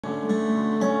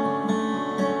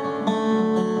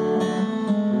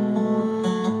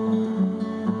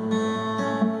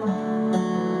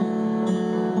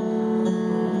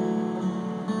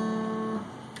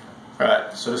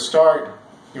start,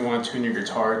 you want to tune your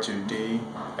guitar to D,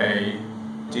 A,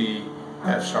 D,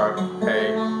 F sharp,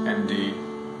 A, and D.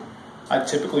 I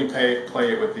typically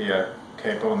play it with the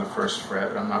capo on the first fret,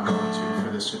 but I'm not going to for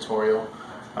this tutorial.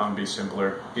 It'll be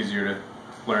simpler, easier to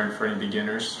learn for any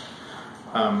beginners.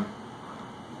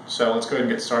 So let's go ahead and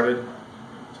get started.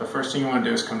 So first thing you want to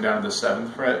do is come down to the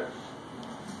 7th fret.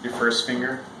 Your first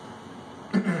finger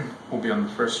will be on the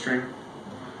first string.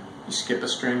 You skip a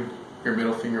string, your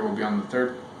middle finger will be on the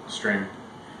 3rd string.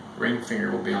 Ring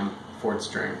finger will be on the 4th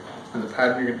string. And the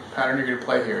pattern you're going to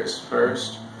play here is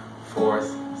 1st,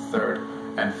 4th, 3rd,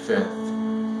 and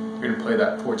 5th. You're going to play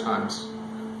that 4 times.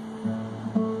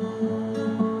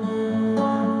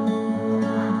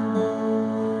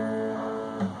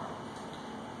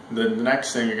 Then the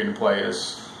next thing you're going to play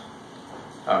is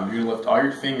you're going to lift all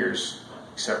your fingers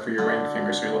except for your ring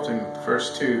finger. So you're lifting the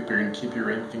first 2, but you're going to keep your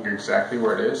ring finger exactly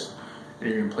where it is. And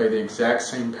you're going to play the exact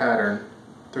same pattern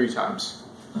 3 times.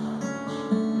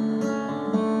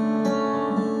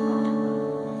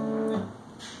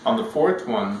 On the 4th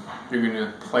one, you're going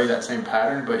to play that same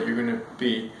pattern, but you're going to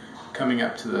be coming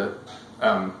up to the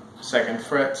 2nd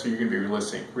fret, so you're going to be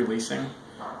releasing.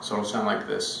 So it'll sound like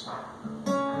this.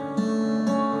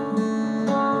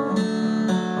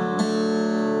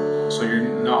 So you're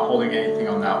not holding anything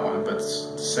on that one, but it's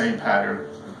the same pattern.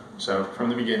 So from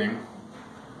the beginning.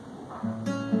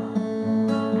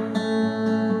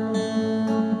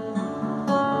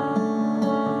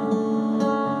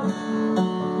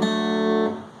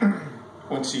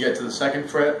 Once you get to the 2nd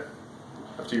fret,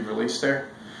 after you've released there,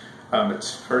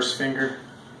 it's first finger,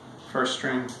 1st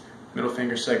string, middle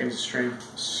finger, 2nd string,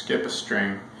 skip a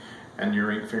string, and your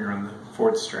ring finger on the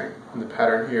 4th string. And the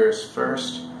pattern here is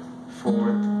 1st,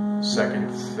 4th, 2nd,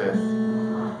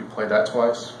 5th. You play that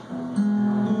twice,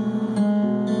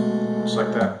 just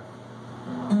like that.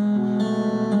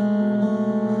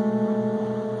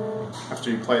 After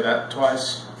you play that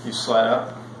twice, you slide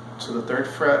up to the 3rd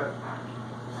fret,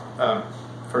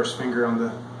 first finger on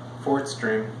the 4th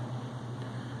string,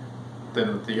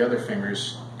 then with the other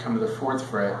fingers come to the 4th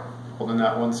fret, holding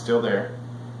that one still there.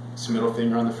 It's the middle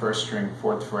finger on the 1st string,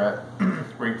 4th fret,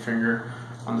 ring finger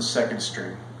on the 2nd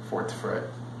string, 4th fret.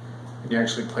 And you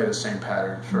actually play the same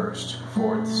pattern, 1st,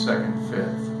 4th, 2nd,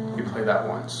 5th. You play that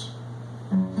once.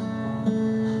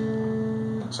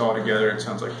 So all together it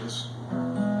sounds like this.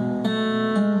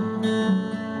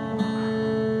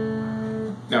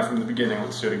 Now from the beginning,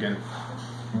 let's do it again.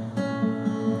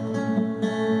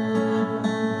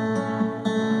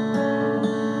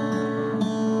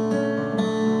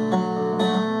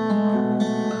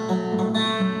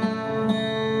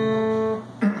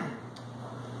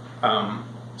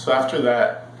 So after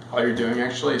that, all you're doing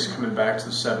actually is coming back to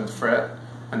the 7th fret,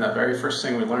 and that very first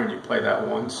thing we learned, you play that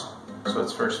once. So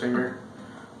it's first finger,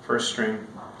 1st string,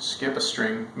 skip a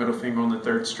string, middle finger on the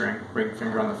 3rd string, ring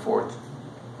finger on the 4th.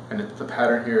 And the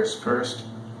pattern here is 1st,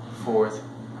 4th,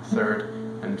 3rd,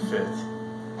 and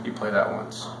 5th. You play that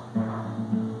once.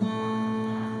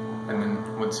 And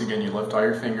then once again you lift all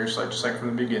your fingers, just like from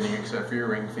the beginning, except for your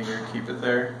ring finger, keep it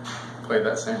there. Play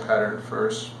that same pattern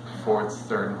 1st, 4th,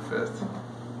 3rd, and 5th.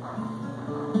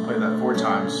 Play that 4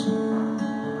 times.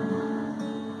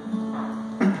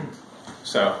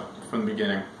 So, from the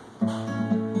beginning.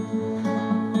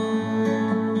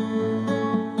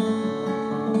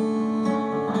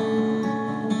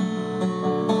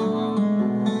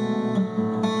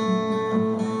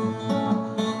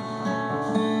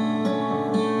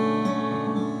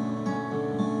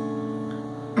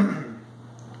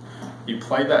 You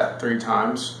play that 3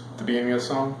 times at the beginning of the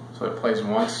song, so it plays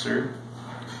once through.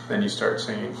 Then you start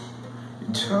singing,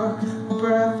 you took the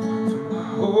breath from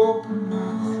my open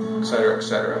mouth, etc.,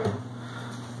 etc.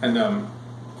 And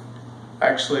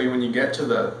actually, when you get to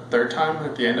the 3rd time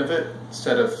at the end of it,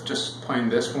 instead of just playing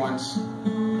this once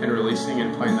and releasing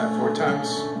and playing that 4 times,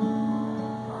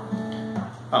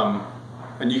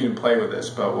 and you can play with this,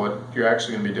 but what you're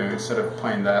actually going to be doing, instead of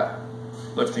playing that,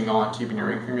 lifting on, keeping your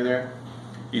ring finger there,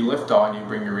 you lift on, you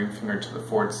bring your ring finger to the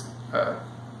 4th,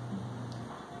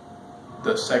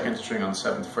 the 2nd string on the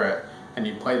 7th fret, and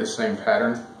you play the same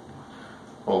pattern,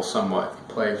 well, somewhat. You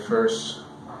play 1st,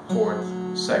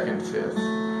 4th, 2nd,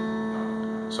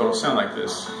 5th. So it'll sound like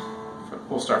this.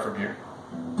 We'll start from here.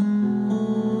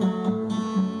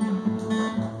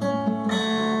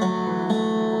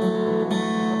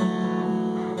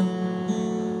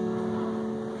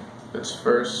 It's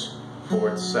 1st,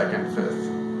 4th, 2nd, 5th.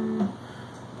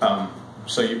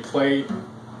 So you play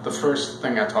the first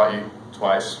thing I taught you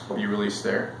twice, you release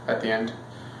there at the end,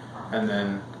 and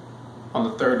then on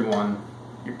the 3rd one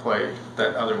you play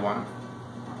that other one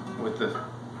with the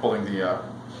holding the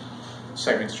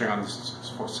second string on the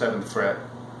 7th fret.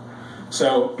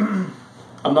 So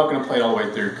I'm not going to play it all the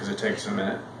way through because it takes a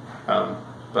minute.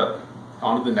 But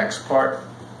on to the next part.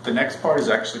 The next part is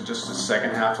actually just the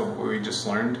second half of what we just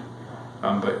learned.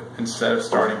 But instead of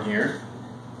starting here,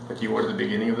 like you were at the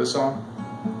beginning of the song,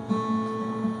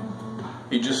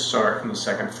 you just start from the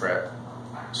 2nd fret.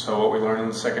 So what we learned on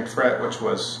the 2nd fret, which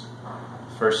was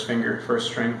first finger, 1st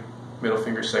string, middle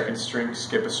finger, 2nd string,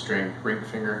 skip a string, ring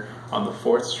finger on the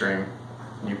 4th string,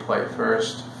 and you play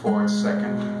 1st, 4th,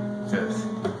 2nd,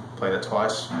 5th. Play that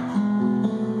twice.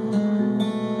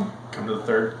 Come to the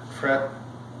 3rd fret,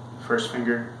 1st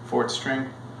finger, 4th string,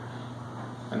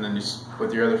 and then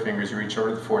with your other fingers you reach over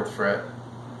to the 4th fret,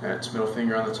 and it's middle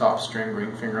finger on the top string,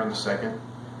 ring finger on the 2nd,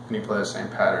 and you play the same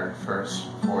pattern, 1st,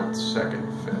 4th, 2nd,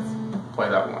 5th. Play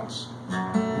that once.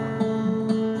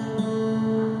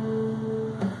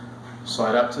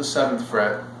 Slide up to the 7th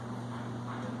fret,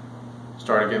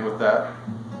 start again with that,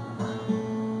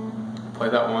 play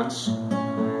that once, and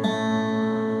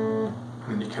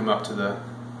then you come up to the,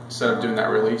 instead of doing that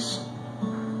release,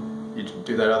 you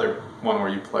do that other one where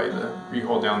you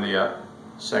hold down the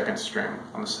 2nd string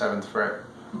on the 7th fret.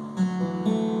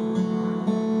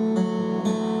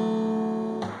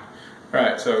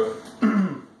 Alright, so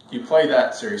you play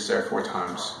that series there 4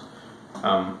 times.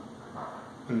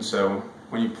 And so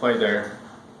when you play there,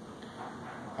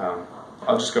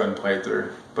 I'll just go ahead and play it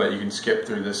through, but you can skip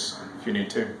through this if you need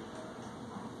to.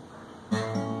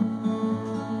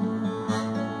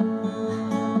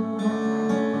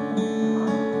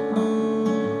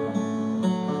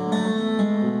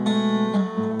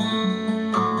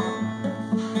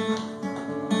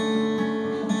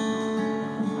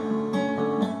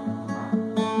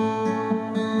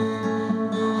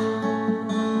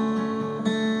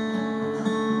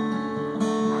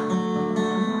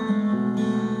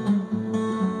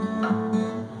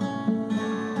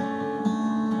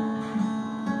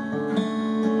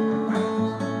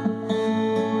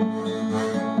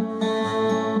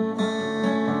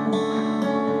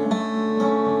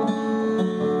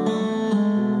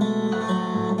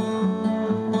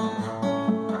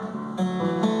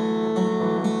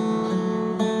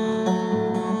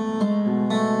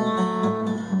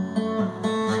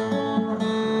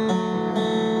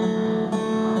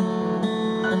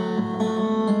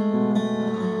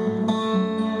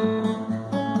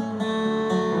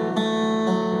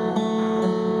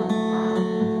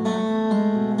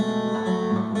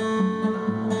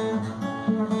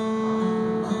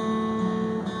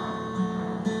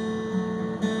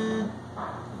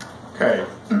 Okay,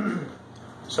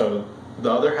 so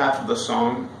the other half of the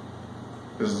song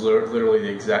is literally the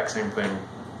exact same thing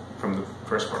from the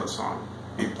first part of the song.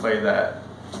 You play that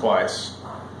twice.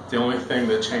 The only thing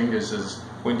that changes is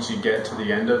once you get to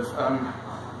the end of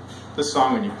the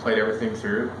song and you've played everything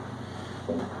through,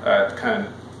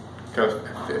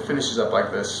 it finishes up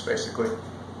like this, basically.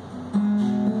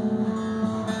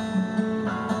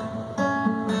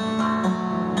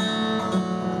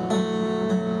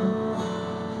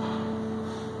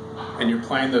 And you're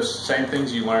playing those same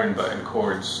things you learned, but in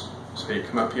chords. So you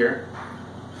come up here,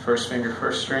 1st finger,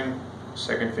 1st string,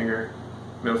 2nd finger,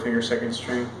 middle finger, 2nd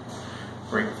string,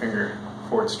 ring finger,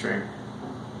 4th string.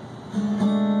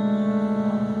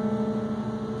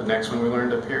 The next one we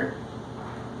learned up here.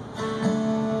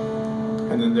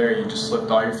 And then there you just lift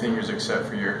all your fingers except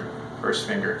for your 1st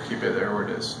finger. Keep it there where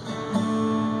it is.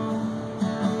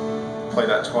 Play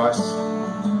that twice.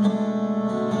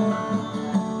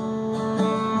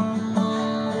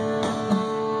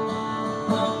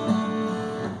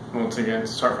 Once again,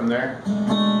 start from there.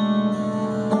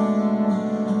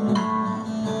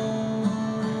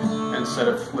 Instead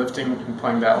of lifting and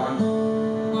playing that one,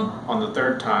 on the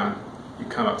 3rd time, you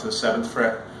come up to the 7th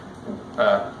fret,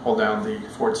 hold down the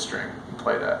 4th string, and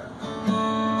play that.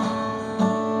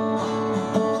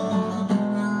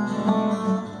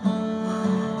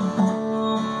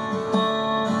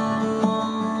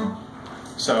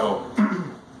 So,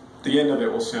 the end of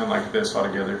it will sound like this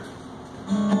altogether.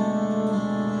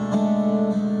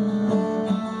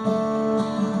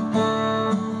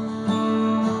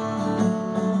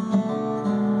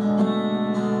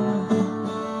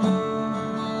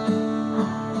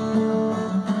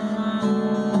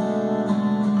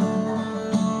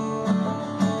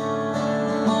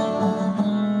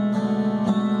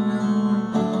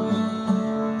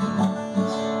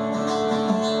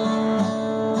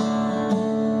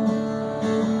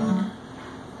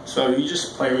 So you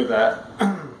just play with that.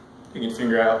 You can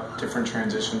figure out different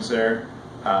transitions there.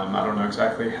 I don't know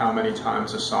exactly how many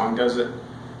times the song does it.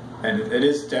 And it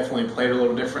is definitely played a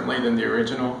little differently than the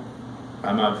original.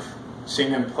 I've seen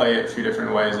him play it a few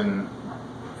different ways, and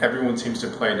everyone seems to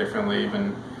play differently.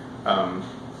 Even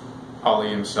Ollie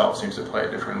himself seems to play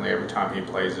it differently every time he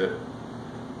plays it.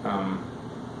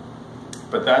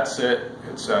 But that's it.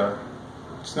 It's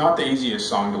not the easiest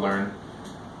song to learn,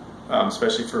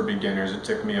 especially for beginners. It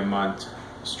took me a month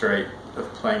straight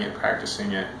of playing it,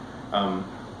 practicing it,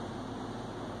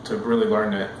 to really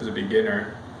learn it as a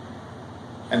beginner.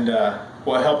 And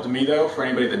what helped me though, for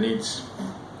anybody that needs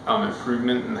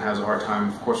improvement and has a hard time,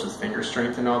 of course, with finger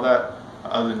strength and all that,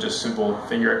 other than just simple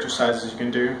finger exercises you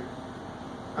can do,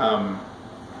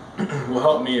 what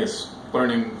helped me is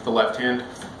learning the left hand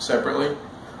separately.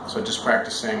 So just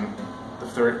practicing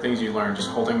the things you learn, just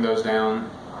holding those down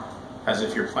as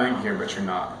if you're playing here, but you're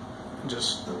not.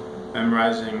 Just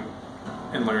memorizing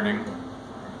and learning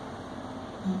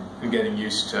and getting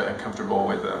used to and comfortable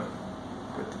with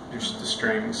the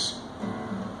strings.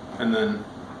 And then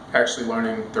actually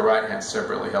learning the right hand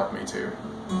separately helped me too.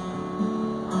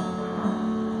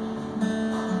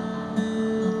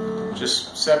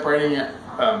 Just separating it,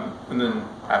 and then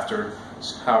after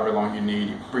however long you need,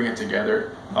 you bring it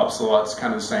together. Helps a lot. It's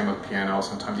kind of the same with piano.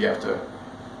 Sometimes you have to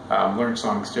learn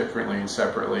songs differently and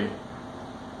separately,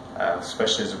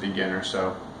 especially as a beginner.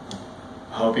 So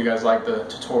I hope you guys like the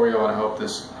tutorial, and I hope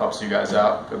this helps you guys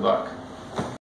out. Good luck.